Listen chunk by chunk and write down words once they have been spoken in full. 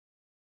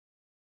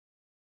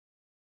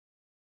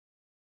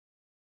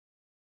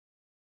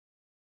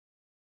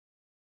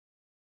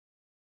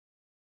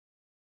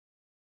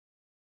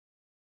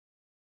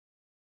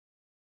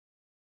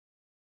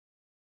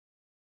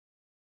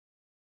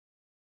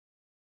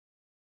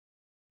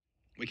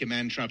Wicker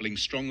Man travelling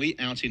strongly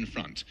out in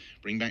front.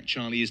 Bring Back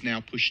Charlie is now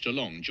pushed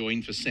along,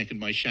 joined for second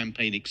by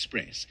Champagne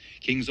Express.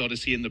 King's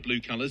Odyssey in the blue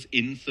colours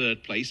in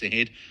third place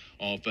ahead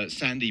of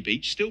Sandy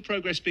Beach. Still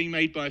progress being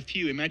made by a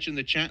few. Imagine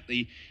the Chat,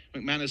 the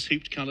McManus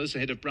hooped colours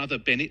ahead of Brother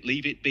Bennett,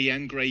 Leave It Be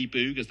and Grey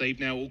Boog, as they've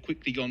now all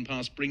quickly gone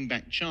past Bring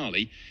Back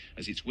Charlie,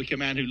 as it's Wicker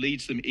Man who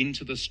leads them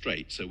into the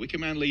straight. So Wicker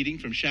Man leading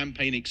from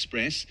Champagne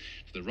Express.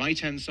 To the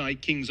right-hand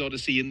side, King's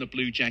Odyssey in the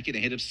blue jacket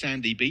ahead of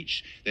Sandy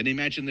Beach. Then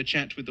Imagine the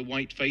Chat with the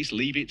white face,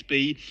 Leave It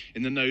Be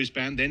in the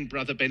noseband. Then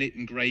Brother Bennett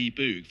and Grey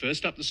Boog.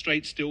 First up the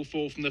straight, still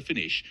 4 from the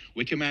finish.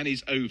 Wicker Man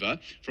is over.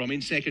 From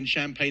in second,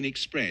 Champagne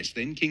Express.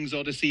 Then King's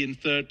Odyssey in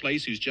third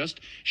place, who's just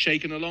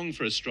shaken along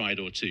for a stride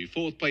or two.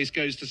 Fourth place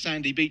goes to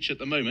Sandy Beach at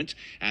the moment,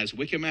 as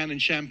Wicker Man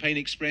and Champagne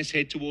Express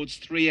head towards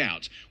 3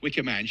 out.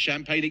 Wicker Man,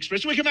 Champagne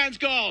Express. Wicker Man's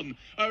gone!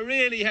 A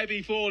really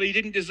heavy fall. He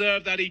didn't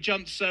deserve that. He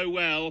jumped so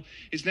well.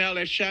 It's now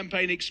left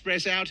Champagne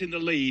Express out in the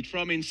lead.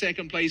 From in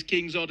second place,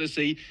 King's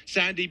Odyssey,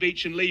 Sandy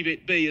Beach and Leave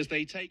It Be as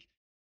they take...